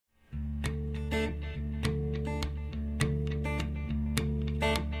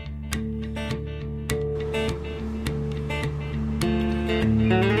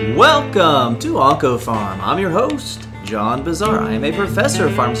Welcome to OncoPharm. I'm your host, John Bazar. I am a professor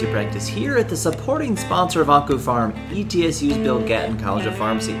of pharmacy practice here at the supporting sponsor of OncoPharm, ETSU's Bill Gatton College of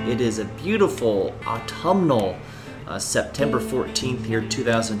Pharmacy. It is a beautiful autumnal September 14th here,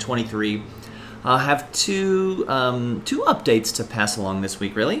 2023. I have two updates to pass along this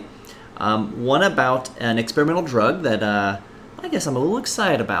week, really. One about an experimental drug that I guess I'm a little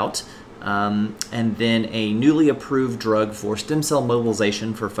excited about. And then a newly approved drug for stem cell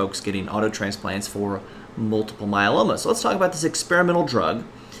mobilization for folks getting auto transplants for multiple myeloma. So let's talk about this experimental drug.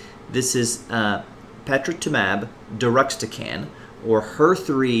 This is patritumab deruxtecan, or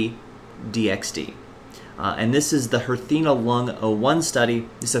HER3-DXd. And this is the HERTHENA-Lung01 study.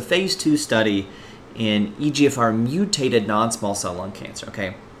 It's a phase 2 study in EGFR mutated non-small cell lung cancer.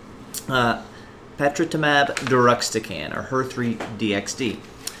 Okay, patritumab deruxtecan, or HER3-DXd.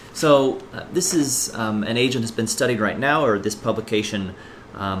 So this is an agent that's been studied right now, or this publication,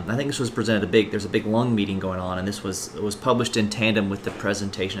 I think this was presented there's a big lung meeting going on, and it was published in tandem with the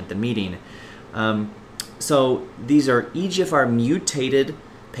presentation at the meeting. So these are EGFR mutated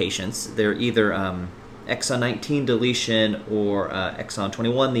patients. They're either exon 19 deletion or exon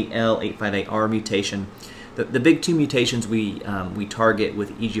 21, the L858R mutation. The big two mutations we target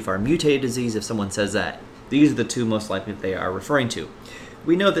with EGFR mutated disease, if someone says that, these are the two most likely that they are referring to.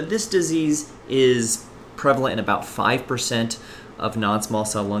 We know that this disease is prevalent in about 5% of non-small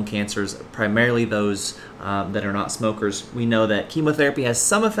cell lung cancers, primarily those that are not smokers. We know that chemotherapy has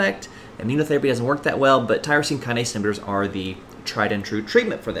some effect, immunotherapy doesn't work that well, but tyrosine kinase inhibitors are the tried and true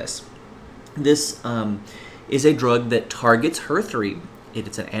treatment for this. This is a drug that targets HER3.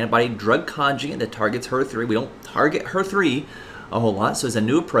 It's an antibody drug conjugate that targets HER3. We don't target HER3 a whole lot, so it's a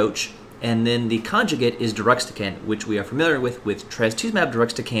new approach. And then the conjugate is deruxtecan, which we are familiar with trastuzumab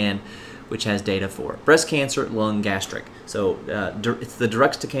deruxtecan, which has data for breast cancer, lung, gastric. So it's the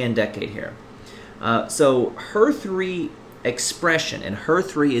deruxtecan decade here. So HER3 expression, and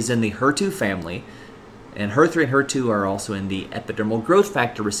HER3 is in the HER2 family, and HER3 and HER2 are also in the epidermal growth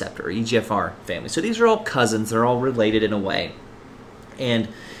factor receptor, EGFR family. So these are all cousins, they're all related in a way. And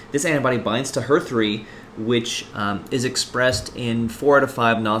this antibody binds to HER3, which is expressed in 4 out of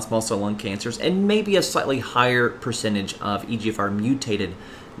 5 non-small cell lung cancers, and maybe a slightly higher percentage of EGFR mutated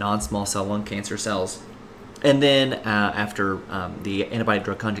non-small cell lung cancer cells. And then after the antibody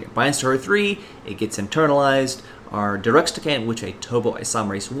drug conjugate binds to HER3, it gets internalized. Our deruxtecan, which a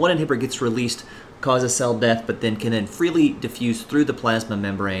topoisomerase 1 inhibitor, gets released, causes cell death, but then can freely diffuse through the plasma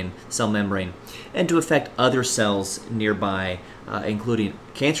membrane, cell membrane, and to affect other cells nearby, including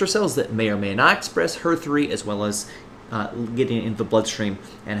cancer cells that may or may not express HER3, as well as getting into the bloodstream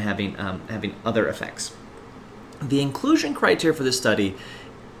and having other effects. The inclusion criteria for this study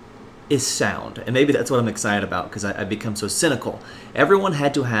is sound, and maybe that's what I'm excited about, because I become so cynical. Everyone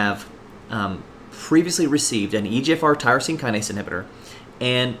had to have previously received an EGFR tyrosine kinase inhibitor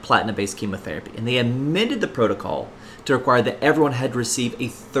and platinum-based chemotherapy. And they amended the protocol to require that everyone had received a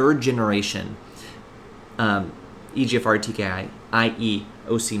third-generation EGFR TKI, i.e.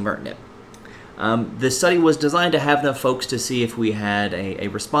 osimertinib. The study was designed to have enough folks to see if we had a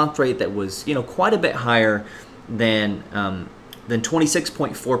response rate that was, quite a bit higher than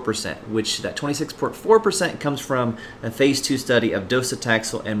 26.4%, which that 26.4% comes from a phase 2 study of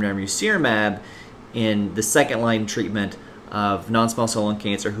docetaxel and ramucirumab in the second-line treatment of non-small cell lung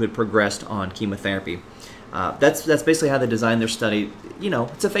cancer who had progressed on chemotherapy. That's basically how they designed their study.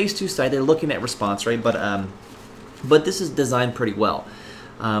 It's a phase 2 study. They're looking at response rate, but this is designed pretty well.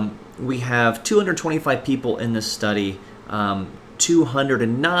 We have 225 people in this study,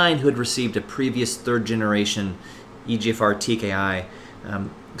 209 who had received a previous third-generation EGFR TKI.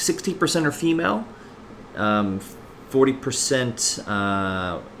 60% are female, 40%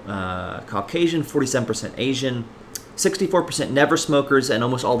 Caucasian, 47% Asian, 64% never smokers, and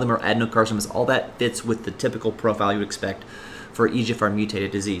almost all of them are adenocarcinomas. All that fits with the typical profile you would expect for EGFR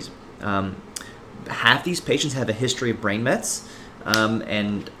mutated disease. Half these patients have a history of brain mets,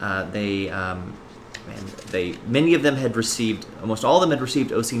 and many of them had received, almost all of them had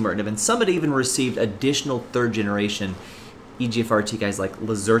received osimertinib, and some had even received additional third-generation EGFR TKIs like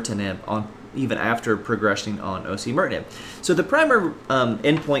lazertinib even after progressing on osimertinib. So the primary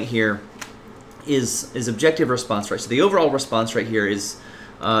endpoint here is objective response rate. So the overall response rate here is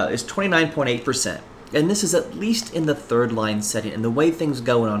 29.8%. And this is at least in the third line setting. And the way things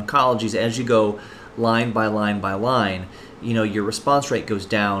go in oncology is as you go line by line by line, your response rate goes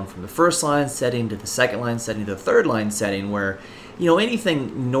down from the first line setting to the second line setting to the third line setting, where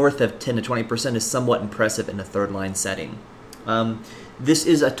anything north of 10 to 20% is somewhat impressive in the third line setting. This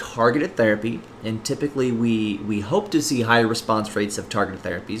is a targeted therapy, and typically we hope to see higher response rates of targeted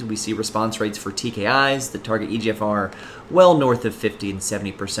therapies. We see response rates for TKIs that target EGFR well north of 50 and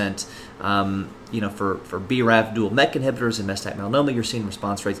 70%. For BRAF dual MEK inhibitors and metastatic melanoma, you're seeing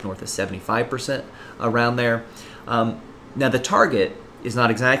response rates north of 75% around there. Now, the target is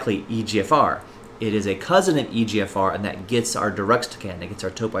not exactly EGFR. It is a cousin of EGFR, and that gets our deruxtecan, that gets our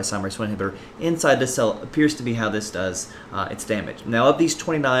topoisomerase 1 inhibitor inside the cell. Appears to be how this does its damage. Now, of these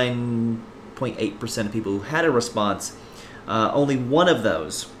 29.8% of people who had a response, only one of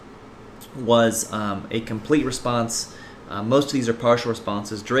those was a complete response. Most of these are partial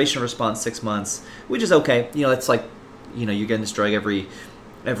responses. Duration of response 6 months, which is okay. It's like, you're getting this drug every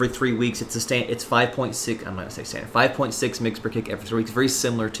 3 weeks. It's 5.6. I'm not gonna say standard. 5.6 mg per kg every 3 weeks. Very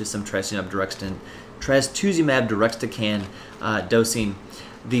similar to some trastuzumab deruxtecan dosing.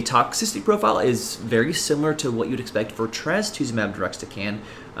 The toxicity profile is very similar to what you'd expect for trastuzumab deruxtecan,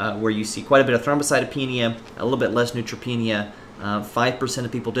 where you see quite a bit of thrombocytopenia, a little bit less neutropenia. 5%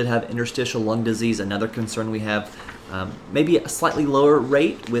 of people did have interstitial lung disease. Another concern we have. Maybe a slightly lower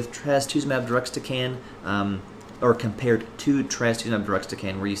rate with trastuzumab deruxtecan. Or compared to trastuzumab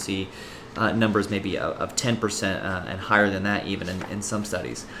deruxtecan, where you see numbers maybe of 10% and higher than that even in some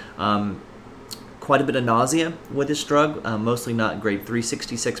studies. Quite a bit of nausea with this drug, mostly not grade 3.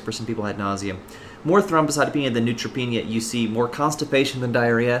 66% of people had nausea. More thrombocytopenia than neutropenia. You see more constipation than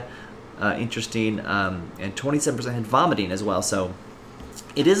diarrhea. Interesting. And 27% had vomiting as well. So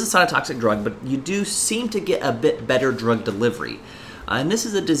it is a cytotoxic drug, but you do seem to get a bit better drug delivery. And this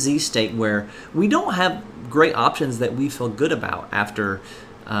is a disease state where we don't have great options that we feel good about after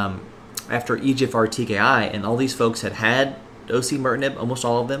EGFR TKI, and all these folks had osimertinib, almost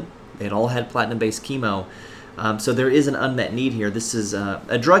all of them. They had all had platinum-based chemo. So there is an unmet need here. This is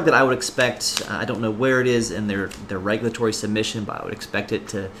a drug that I would expect, I don't know where it is in their regulatory submission, but I would expect it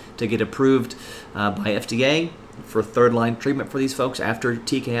to get approved by FDA for third-line treatment for these folks after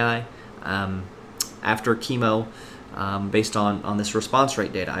TKI, after chemo. Based on this response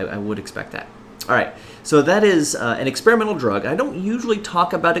rate data, I would expect that. All right, so that is an experimental drug. I don't usually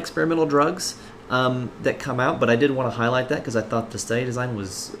talk about experimental drugs that come out, but I did want to highlight that because I thought the study design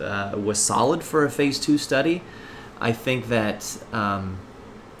was solid for a phase 2 study. I think that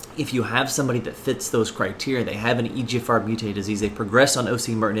if you have somebody that fits those criteria, they have an EGFR mutated disease, they progress on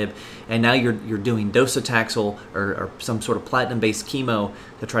osimertinib, and now you're doing docetaxel or some sort of platinum-based chemo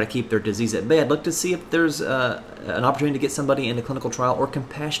to try to keep their disease at bay. I'd look to see if there's an opportunity to get somebody in a clinical trial or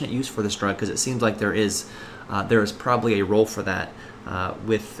compassionate use for this drug, because it seems like there is probably a role for that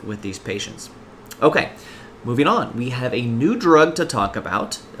with these patients. Okay. Moving on, we have a new drug to talk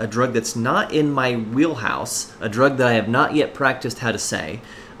about, a drug that's not in my wheelhouse, a drug that I have not yet practiced how to say,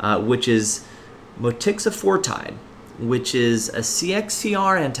 which is Motixafortide, which is a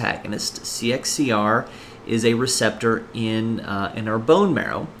CXCR antagonist. CXCR is a receptor in our bone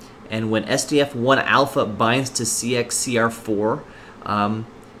marrow, and when SDF1 alpha binds to CXCR4,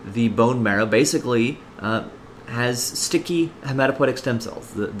 the bone marrow basically has sticky hematopoietic stem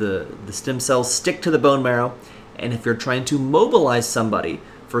cells. The stem cells stick to the bone marrow, and if you're trying to mobilize somebody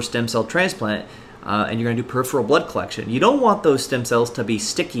for stem cell transplant, and you're going to do peripheral blood collection, you don't want those stem cells to be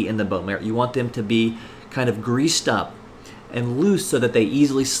sticky in the bone marrow. You want them to be kind of greased up and loose so that they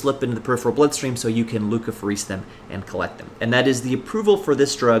easily slip into the peripheral bloodstream so you can leukapherese them and collect them. And that is the approval for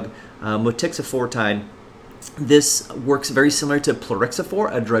this drug, Motixafortide. This works very similar to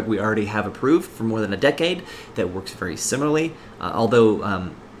plerixafor, a drug we already have approved for more than a decade that works very similarly,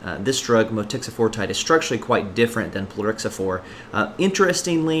 although this drug, Motixafortide, is structurally quite different than plerixafor.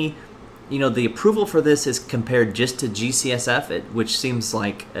 Interestingly, the approval for this is compared just to G-CSF, which seems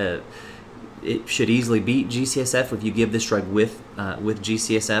like it should easily beat G-CSF if you give this drug with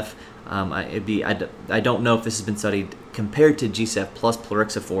G-CSF. I don't know if this has been studied compared to G-CSF plus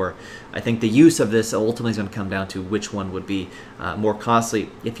plerixafor. I think the use of this ultimately is going to come down to which one would be more costly.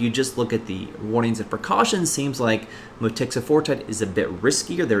 If you just look at the warnings and precautions, seems like Motixafortide is a bit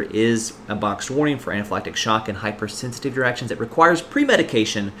riskier. There is a boxed warning for anaphylactic shock and hypersensitivity reactions. It requires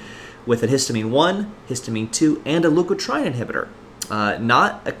pre-medication with a histamine 1, histamine 2, and a leukotriene inhibitor,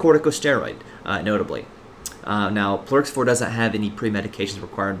 not a corticosteroid, notably. Now, plerixafor doesn't have any pre-medications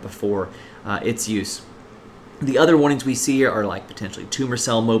required before its use. The other warnings we see here are like potentially tumor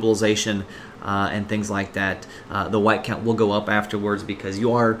cell mobilization and things like that. The white count will go up afterwards because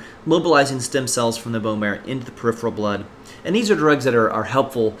you are mobilizing stem cells from the bone marrow into the peripheral blood. And these are drugs that are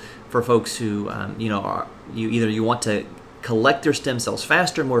helpful for folks who, you want to collect their stem cells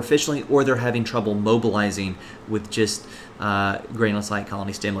faster, more efficiently, or they're having trouble mobilizing with just granulocyte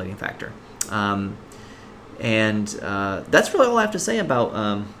colony stimulating factor. And that's really all I have to say about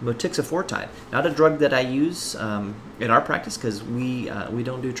Motixafortide. Not a drug that I use in our practice because we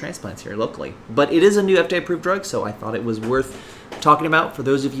don't do transplants here locally. But it is a new FDA-approved drug, so I thought it was worth talking about for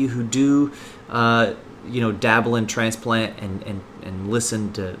those of you who do dabble in transplant and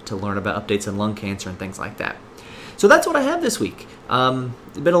listen to learn about updates on lung cancer and things like that. So that's what I have this week.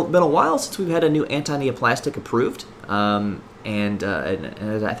 It's been a while since we've had a new anti-neoplastic approved. And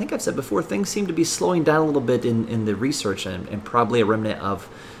as I think I've said before, things seem to be slowing down a little bit in the research and probably a remnant of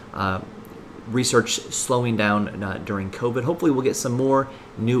research slowing down during COVID. Hopefully we'll get some more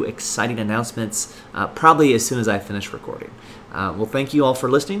new exciting announcements probably as soon as I finish recording. Well, thank you all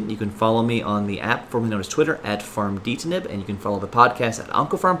for listening. You can follow me on the app formerly known as Twitter at FarmDTNib, and you can follow the podcast at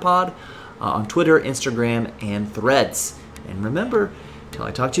UncleFarmPod on Twitter, Instagram, and Threads. And remember, till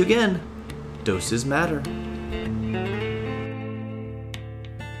I talk to you again, doses matter.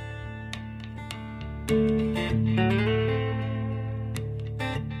 Thank you.